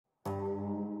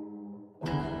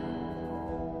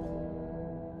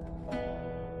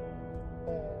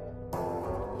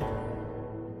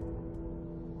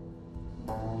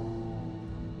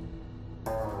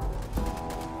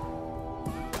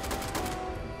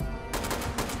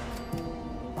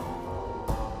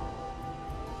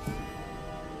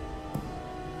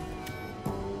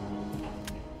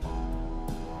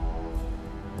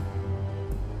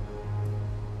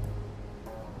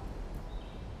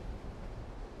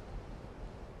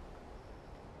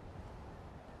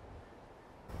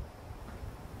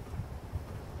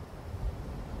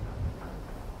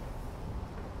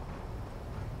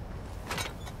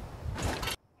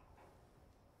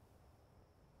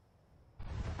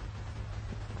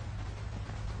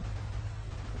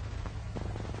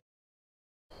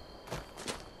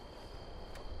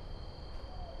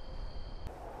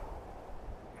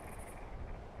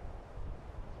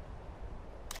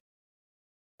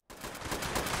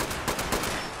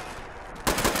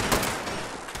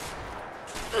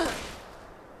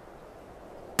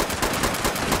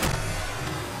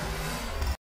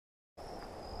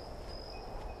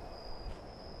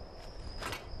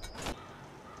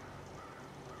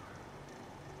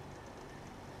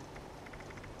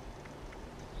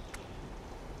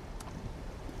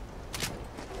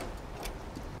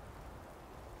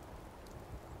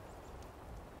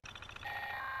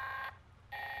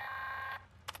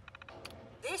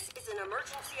This is an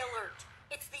emergency alert.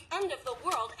 It's the end of the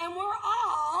world and we're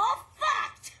all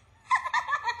fucked!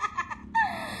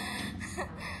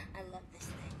 I love this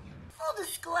thing. Full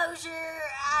disclosure,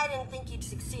 I didn't think you'd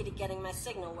succeed at getting my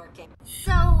signal working.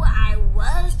 So I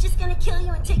was just gonna kill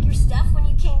you and take your stuff when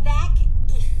you came back.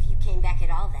 If you came back at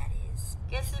all, that is.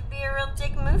 Guess it'd be a real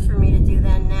dick move for me to do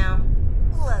that now.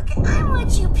 Look, I'm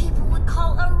what you people would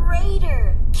call a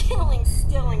raider. Killing,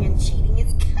 stealing, and cheating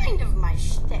is kind of my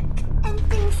shtick. And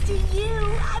thanks to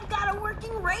you, I've got a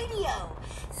working radio.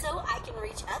 So I can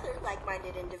reach other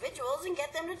like-minded individuals and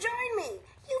get them to join me.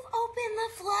 You've opened the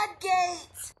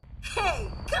floodgates.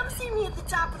 Hey, come see me at the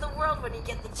top of the world when you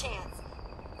get the chance.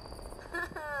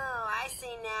 Oh, I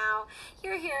see now.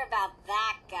 You're here about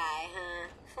that guy, huh?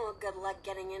 Well, good luck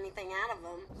getting anything out of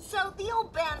him. So the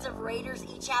old bands of raiders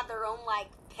each have their own,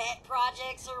 pet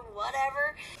projects or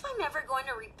whatever. If I'm ever going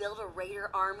to rebuild a raider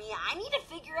army, I need to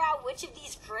figure out which of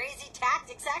these crazy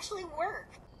tactics actually work.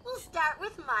 We'll start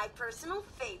with my personal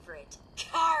favorite,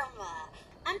 karma.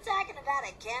 I'm talking about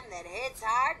a chem that hits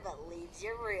hard but leaves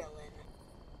you reeling.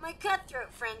 My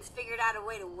cutthroat friends figured out a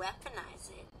way to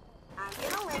weaponize it. I'm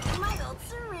gonna lend you my old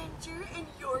syringer, and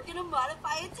you're gonna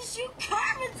modify it to shoot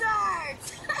karma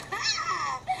darts!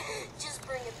 Just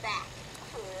bring it back,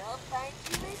 or I'll find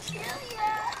you and kill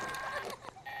ya!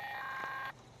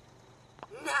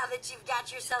 Now that you've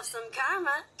got yourself some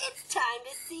karma, it's time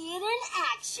to see it in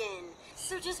action!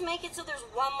 So just make it so there's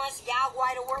one less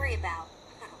Yaogwai to worry about.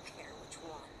 I don't care which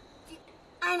one.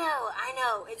 I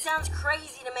know, it sounds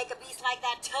crazy to make a beast like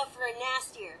that tougher and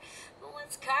nastier. But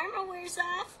once karma wears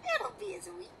off, it'll be as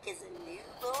weak as a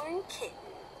newborn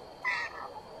kitten.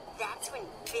 That's when you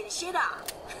finish it off,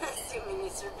 assuming you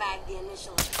survive the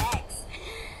initial effects.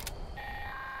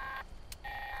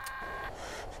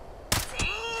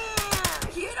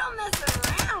 Damn, you don't mess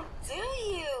around, do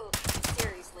you?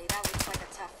 Seriously, that was quite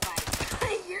a tough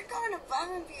fight. You're going above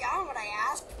and beyond what I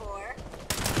asked for.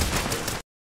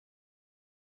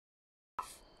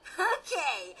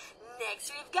 Okay,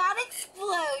 next we've got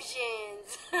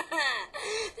explosions.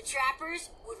 The trappers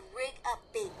would rig up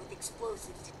bait with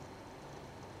explosives.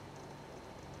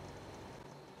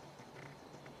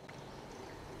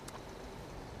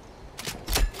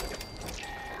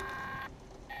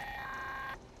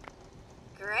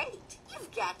 Great,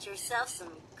 you've got yourself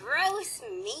some gross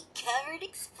meat-covered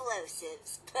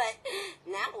explosives. But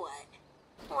now what?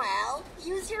 Well,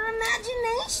 use your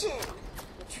imagination.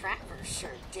 The trappers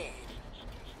sure did.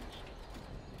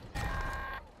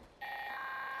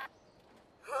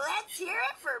 Let's hear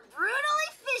it for brutal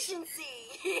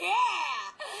efficiency!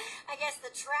 Yeah! I guess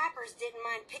the trappers didn't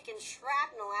mind picking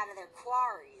shrapnel out of their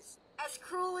quarries. As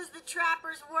cruel as the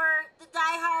trappers were, the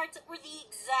diehards were the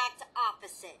exact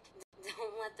opposite.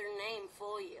 Don't let their name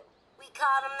fool you. We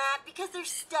called them that because their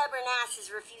stubborn asses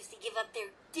refused to give up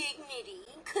their dignity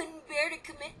and couldn't bear to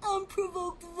commit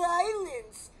unprovoked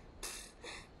violence.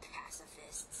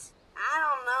 Pacifists. I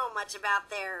don't know much about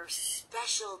their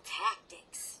special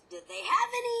tactics. Did they have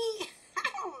any? I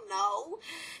don't know.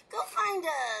 Go find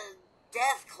a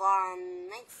death claw and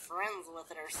make friends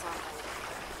with it or something.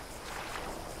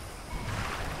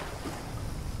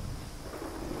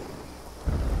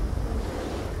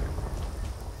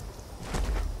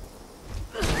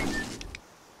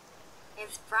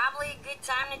 It's probably a good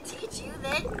time to teach you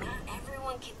that not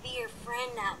everyone can be your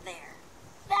friend out there.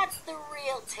 That's the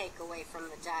real takeaway from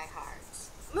the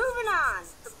diehards. Moving on,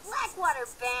 the Blackwater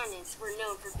Bandits were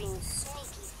known for being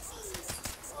sneaky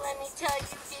thieves. Let me tell you,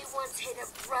 they once hit a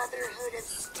brotherhood of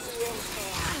steel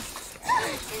camps.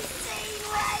 Insane,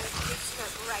 right? They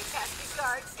snuck right past the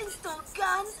guards and stole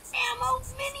guns, ammo,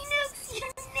 mini nukes, you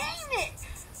name it!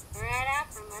 Right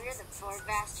out from under the poor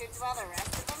bastards while the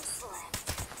rest of them slept.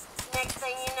 Next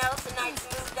thing you know, the knights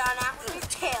moved on out with their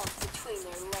tails between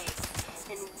their legs.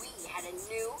 And we had a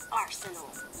new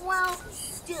arsenal. Well, we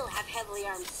still have heavily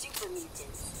armed super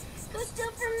mutants. Go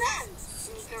steal from them.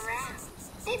 Sneak around.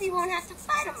 Maybe you won't have to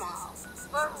fight them all.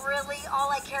 But really, all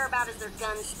I care about is their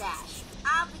gun stash.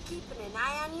 I'll be keeping an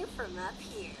eye on you from up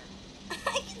here.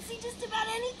 I can see just about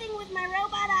anything with my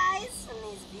robot eyes from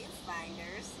these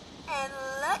viewfinders. And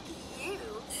lucky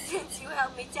you, since you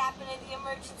helped me tap into the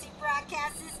emergency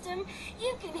broadcast system,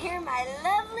 you can hear my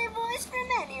lovely voice from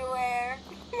anywhere.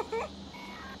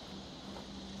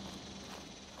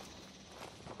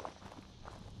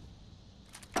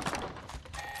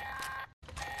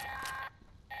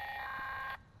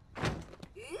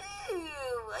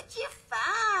 Ooh, what'd you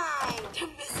find?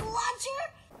 A missile launcher?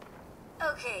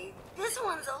 Okay, this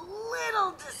one's a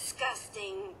little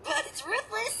disgusting, but it's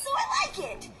ruthless, so I like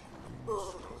it.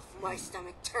 Ugh, my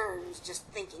stomach turns just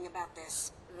thinking about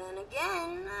this. Then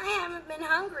again, I haven't been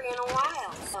hungry in a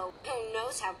while, so who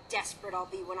knows how desperate I'll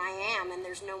be when I am and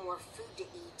there's no more food to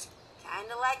eat.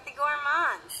 Kinda like the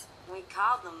gourmands. We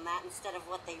called them that instead of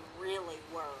what they really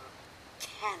were.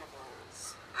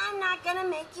 Cannibals. I'm not gonna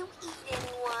make you eat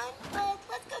anyone, but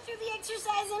let's go through the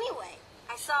exercise anyway.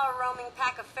 I saw a roaming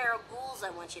pack of feral ghouls I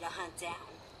want you to hunt down.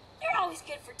 They're always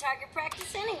good for target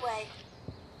practice anyway.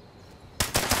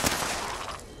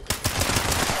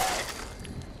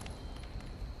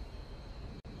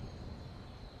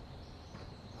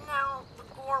 Now, the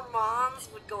gourmands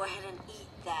would go ahead and eat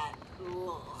that.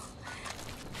 Ugh.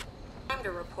 Time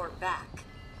to report back.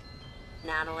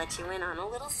 Now to let you in on a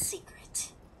little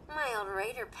secret. My old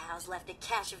raider pals left a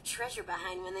cache of treasure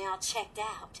behind when they all checked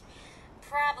out.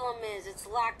 Problem is, it's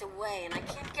locked away and I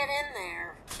can't get in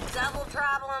there. Double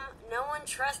problem, no one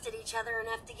trusted each other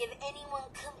enough to give anyone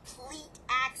complete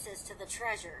access to the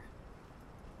treasure.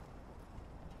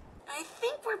 I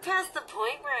think we're past the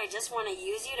point where I just want to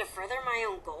use you to further my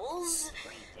own goals.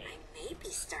 I may be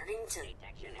starting to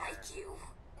like you.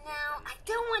 Now, I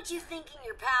don't want you thinking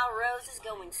your pal Rose is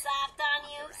going soft on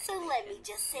you, so let me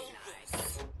just say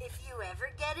this. If you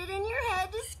ever get it in your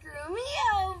head to screw me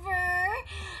over,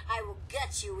 I will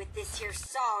gut you with this here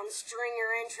saw and string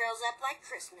your entrails up like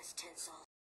Christmas tinsel.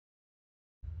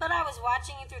 But I was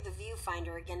watching you through the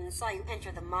viewfinder again and saw you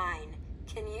enter the mine.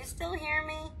 Can you still hear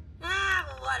me?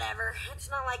 Whatever. It's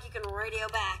not like you can radio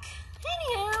back.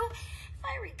 Anywho, if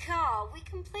I recall, we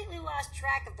completely lost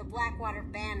track of the Blackwater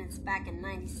Bandits back in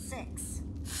 '96.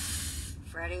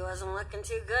 Freddy wasn't looking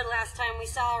too good last time we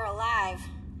saw her alive.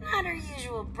 Not her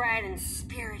usual bright and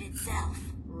spirited self.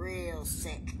 Real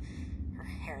sick. Her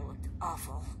hair looked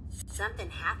awful. Something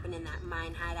happened in that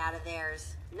mine hideout of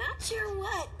theirs. Not sure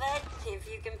what, but if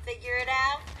you can figure it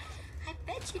out, I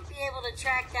bet you'd be able to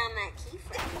track down that key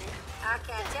fragment. I'll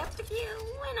catch up with you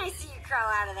when I see you crawl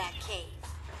out of that cave.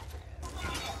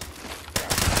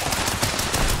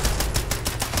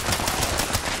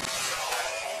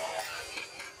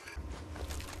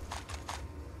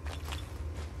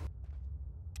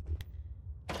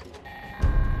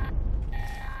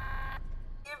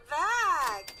 You're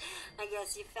back! I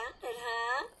guess you found it,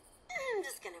 huh? I'm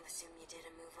just gonna assume you did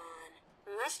and move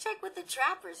on. Let's check with the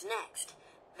trappers next.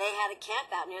 They had a camp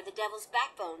out near the Devil's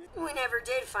Backbone. We never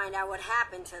did find out what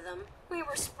happened to them. We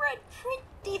were spread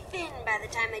pretty thin by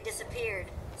the time they disappeared.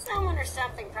 Someone or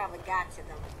something probably got to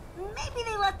them. Maybe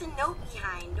they left a note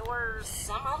behind, or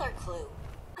some other clue.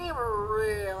 They were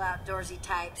real outdoorsy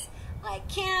types, like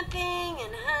camping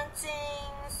and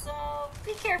hunting, so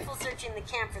be careful searching the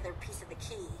camp for their piece of the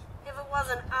key. If it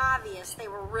wasn't obvious, they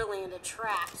were really into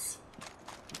traps.